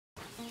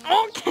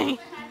Okay.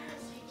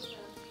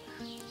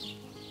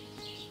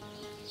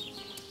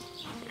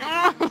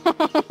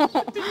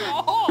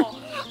 Oh,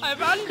 I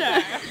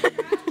wonder.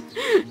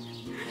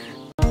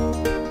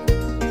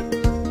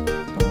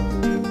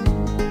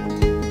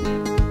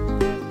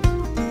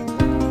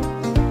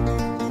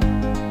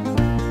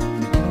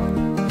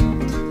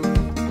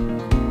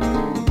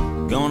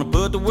 Gonna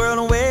put the world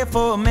away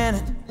for a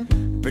minute,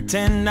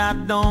 pretend I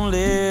don't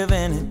live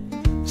in it.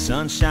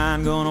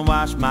 Sunshine gonna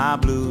wash my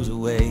blues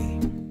away.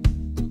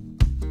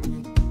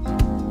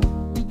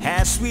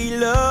 Had sweet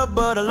love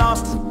but I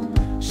lost it.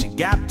 She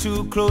got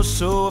too close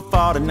so I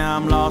fought it. Now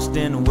I'm lost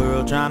in the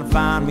world trying to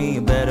find me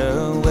a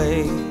better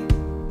way.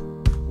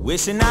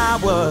 Wishing I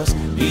was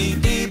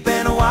deep, deep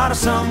in the water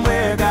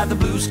somewhere. Got the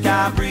blue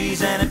sky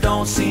breeze and it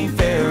don't seem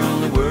fair.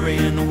 Only worry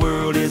in the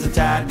world is the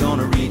tide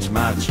gonna reach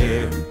my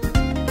chair.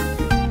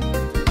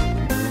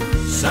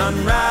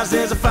 Sunrise,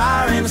 there's a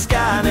fire in the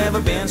sky.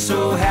 Never been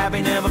so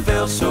happy, never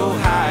felt so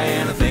high.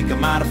 And I think I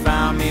might have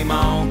found me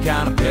my own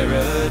kind of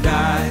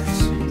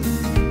paradise.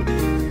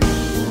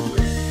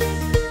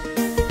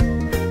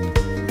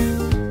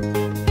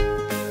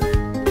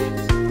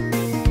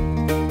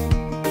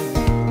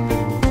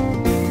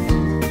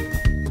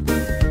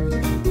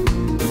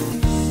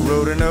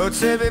 Wrote a note,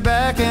 said be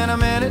back in a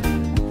minute.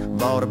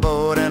 Bought a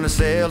boat and I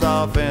sailed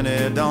off in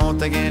it. Don't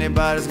think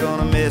anybody's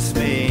gonna miss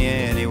me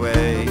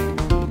anyway.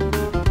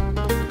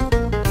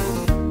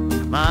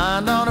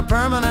 Mind on a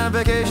permanent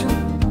vacation.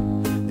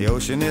 The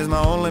ocean is my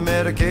only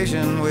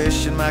medication.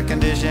 Wishing my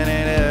condition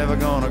ain't ever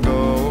gonna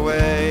go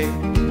away.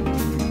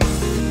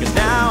 Cause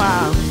now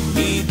I'm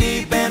knee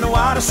deep in the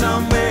water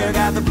somewhere.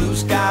 Got the blue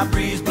sky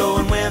breeze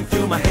blowing wind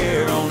through my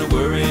hair. Only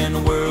worry in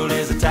the world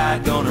is the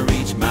tide gonna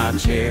reach my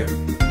chair.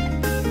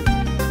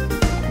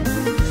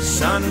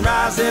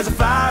 Sunrise, there's a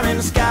fire in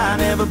the sky.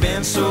 Never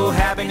been so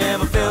happy,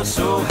 never felt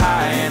so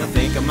high. And I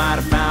think I might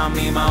have found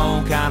me my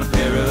own kind of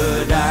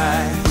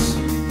paradise.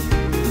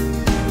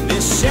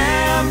 This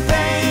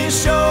champagne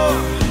shore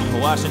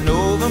washing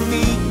over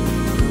me.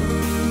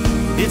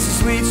 It's a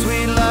sweet,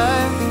 sweet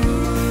life,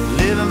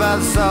 living by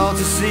the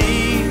salty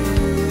sea.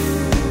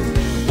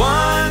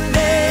 One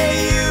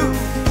day you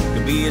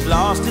could be as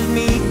lost as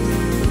me.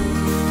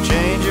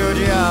 Change your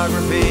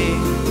geography,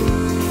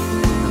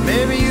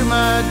 maybe you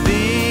might be.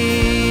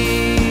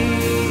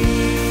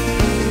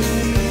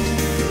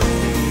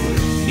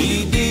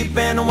 Knee deep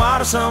in the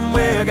water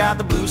somewhere. Got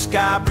the blue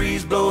sky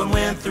breeze blowing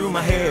wind through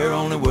my hair.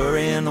 Only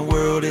worry in the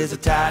world is the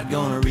tide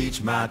gonna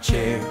reach my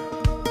chair.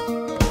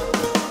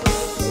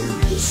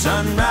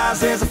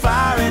 Sunrise, there's a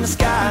fire in the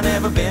sky.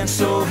 Never been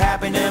so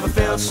happy, never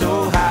felt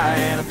so high.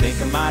 And I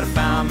think I might have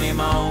found me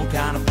my own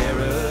kind of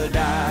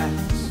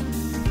paradise.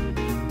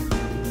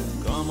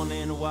 Come on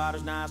in, the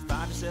water's nice.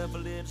 Find yourself a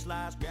little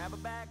slice. Grab a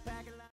backpack.